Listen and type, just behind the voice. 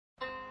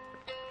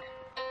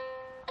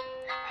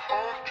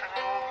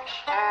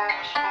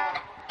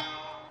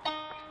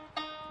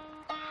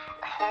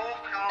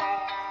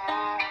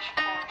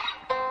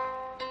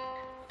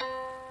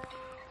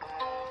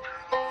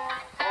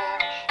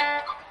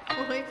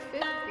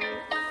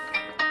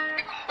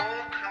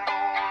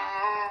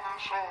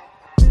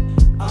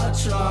I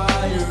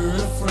try to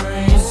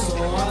refrain, so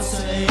I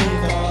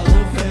save all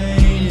the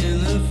pain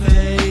in the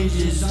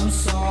pages. I'm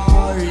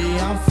sorry,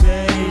 I'm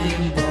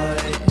fading,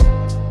 but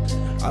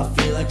I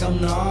feel like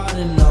I'm not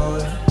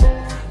enough.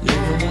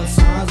 Living when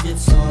times get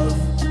tough.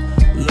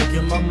 Look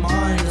in my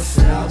mind, I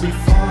say I'll be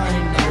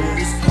fine. Now you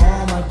just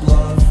call my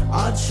bluff.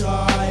 I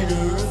try to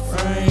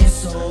refrain,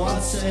 so I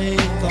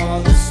take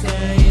all the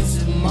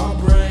stains in my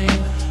brain.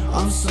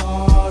 I'm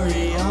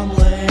sorry, I'm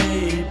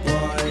late,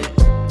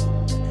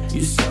 but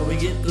you said we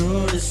get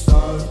through this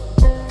stuff.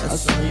 I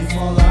saw you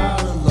fall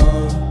out of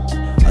love.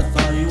 I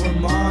thought you were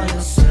mine, I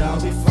said I'll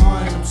be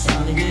fine. I'm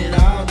trying to get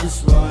out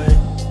this rut.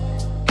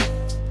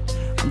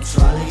 I'm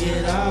trying to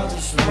get out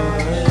this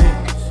rut.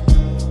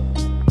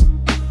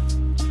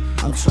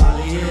 I'm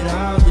trying to get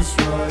out this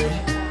rut.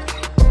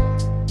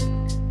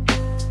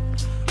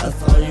 I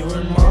thought you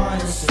were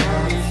mine, I said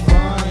I'll be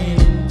fine.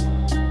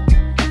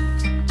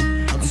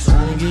 I'm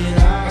trying to get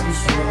out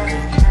this rut.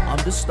 I'm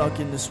just stuck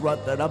in this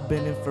rut that I've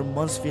been in for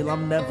months. Feel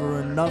I'm never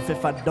enough.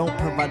 If I don't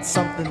provide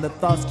something, the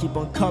thoughts keep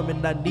on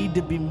coming. I need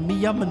to be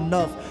me, I'm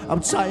enough.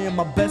 I'm trying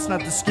my best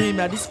not to scream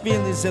at these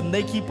feelings, and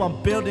they keep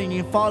on building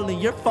and falling.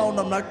 Your phone,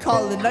 I'm not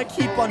calling. I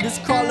keep on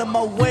just crawling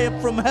my way up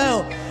from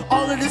hell.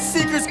 All of the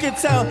secrets can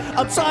tell.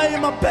 I'm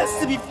trying my best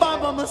to be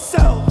fine by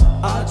myself.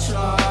 I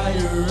try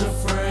to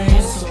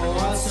refrain, so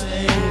I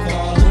save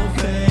all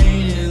the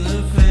pain in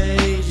the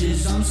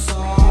pages. I'm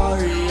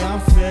sorry,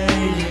 I'm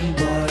fading,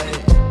 but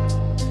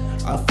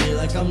I feel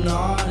like I'm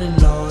not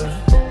enough.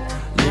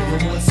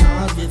 Living when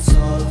times get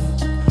tough.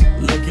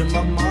 Look in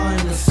my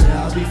mind, I say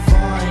I'll be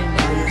fine.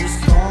 Now you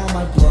just call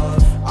my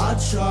bluff. I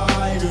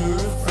try to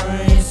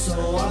refrain,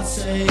 so I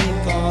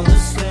take all the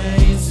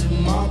stains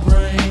in my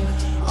brain.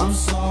 I'm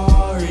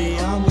sorry,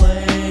 I'm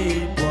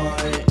late,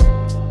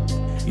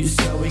 but you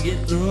said we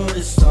get through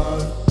this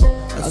stuff.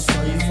 I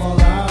saw you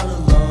fall out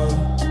of love.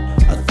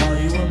 I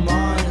thought you were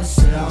mine, I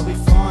said I'll be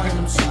fine.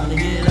 I'm trying to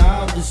get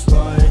out this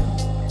rut.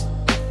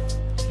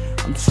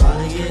 I'm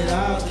trying to get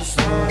out this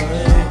rut.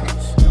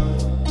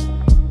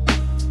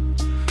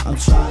 I'm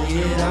trying to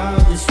get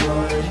out this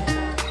rut.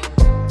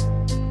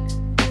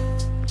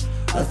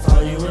 I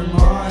thought you were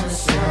mine,